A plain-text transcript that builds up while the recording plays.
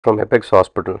From Apex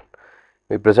Hospital,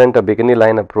 we present a bikini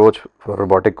line approach for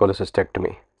robotic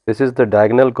cholecystectomy. This is the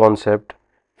diagonal concept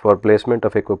for placement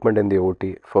of equipment in the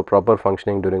OT for proper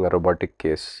functioning during a robotic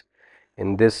case.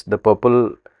 In this, the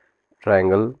purple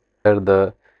triangle where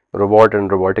the robot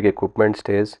and robotic equipment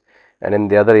stays, and in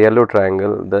the other yellow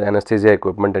triangle, the anesthesia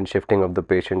equipment and shifting of the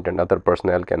patient and other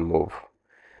personnel can move.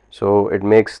 So it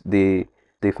makes the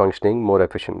functioning more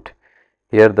efficient.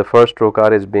 Here the first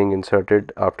trocar is being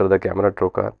inserted after the camera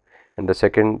trocar, and the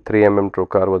second 3 mm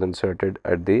trocar was inserted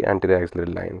at the anterior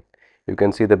axillary line. You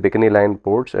can see the bikini line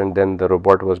ports, and then the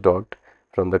robot was docked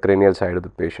from the cranial side of the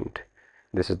patient.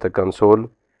 This is the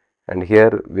console, and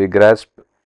here we grasp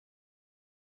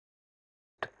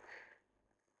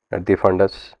at the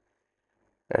fundus,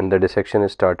 and the dissection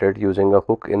is started using a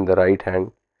hook in the right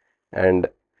hand and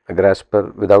a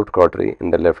grasper without cautery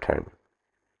in the left hand.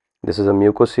 This is a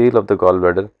mucosal of the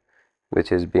gallbladder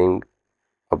which is being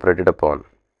operated upon.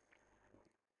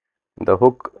 The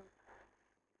hook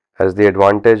has the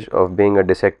advantage of being a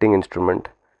dissecting instrument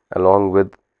along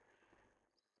with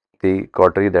the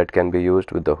cautery that can be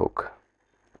used with the hook.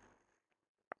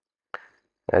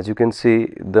 As you can see,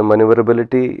 the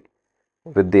maneuverability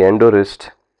with the endo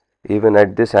wrist, even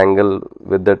at this angle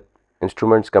with the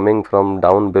instruments coming from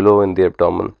down below in the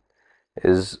abdomen,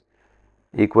 is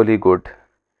equally good,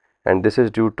 and this is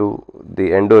due to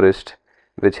the endo wrist,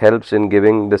 which helps in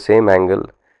giving the same angle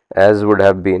as would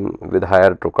have been with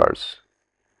higher trocars.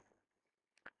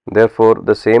 Therefore,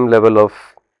 the same level of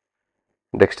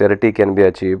dexterity can be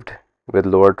achieved with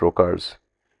lower trocars.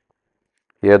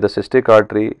 Here the cystic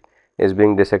artery is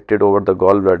being dissected over the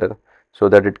gallbladder so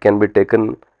that it can be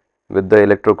taken with the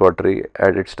electrocautery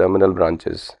at its terminal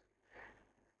branches.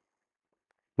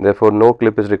 Therefore, no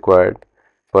clip is required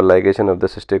for ligation of the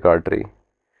cystic artery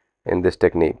in this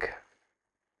technique.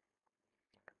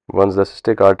 Once the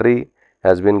cystic artery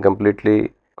has been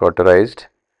completely cauterized,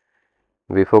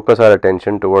 we focus our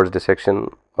attention towards dissection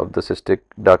of the cystic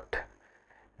duct,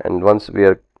 and once we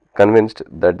are convinced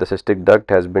that the cystic duct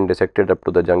has been dissected up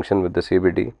to the junction with the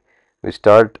CBD, we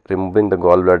start removing the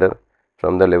gallbladder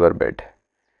from the liver bed.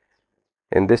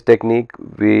 In this technique,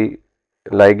 we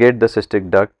ligate the cystic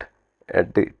duct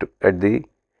at the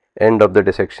end of the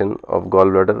dissection of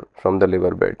gallbladder from the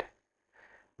liver bed.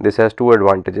 This has two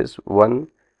advantages. One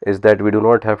is that we do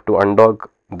not have to undock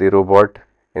the robot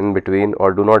in between,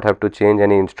 or do not have to change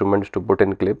any instruments to put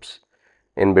in clips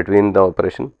in between the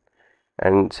operation.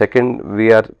 And second,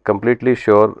 we are completely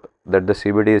sure that the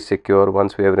CBD is secure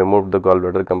once we have removed the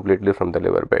gallbladder completely from the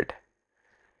liver bed.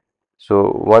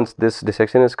 So once this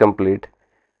dissection is complete,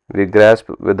 we grasp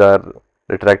with our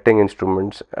retracting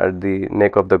instruments at the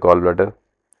neck of the gallbladder,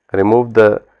 remove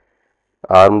the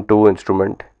arm 2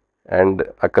 instrument, and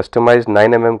a customized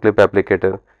 9 mm clip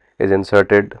applicator is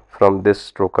inserted from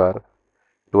this trocar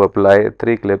to apply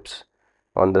 3 clips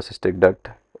on the cystic duct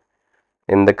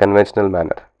in the conventional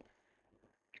manner.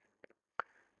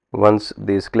 Once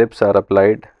these clips are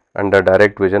applied under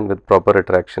direct vision with proper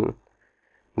retraction,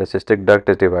 the cystic duct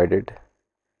is divided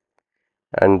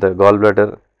and the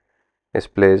gallbladder is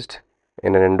placed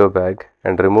in an endo bag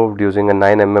and removed using a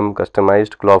 9 mm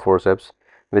customized claw forceps,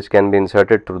 which can be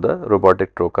inserted through the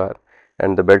robotic trocar,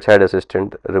 and the bedside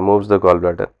assistant removes the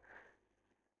gallbladder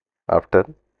after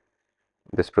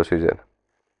this procedure.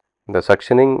 The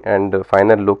suctioning and the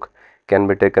final look can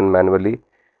be taken manually,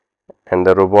 and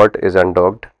the robot is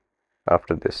undocked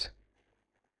after this.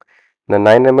 The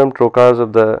 9 mm trocars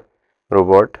of the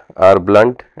robot are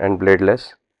blunt and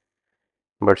bladeless,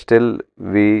 but still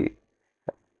we,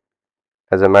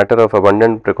 as a matter of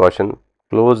abundant precaution,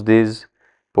 close these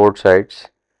port sites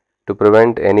to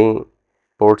prevent any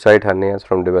port site hernias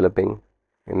from developing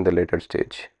in the later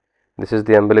stage. This is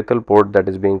the umbilical port that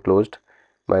is being closed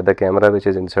by the camera, which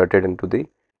is inserted into the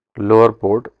lower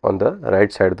port on the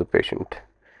right side of the patient.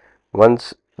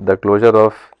 Once the closure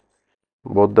of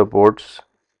both the ports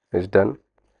is done,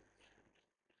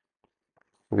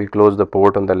 we close the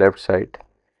port on the left side,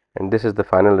 and this is the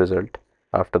final result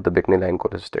after the bikini line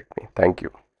cholecystectomy. Thank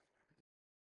you.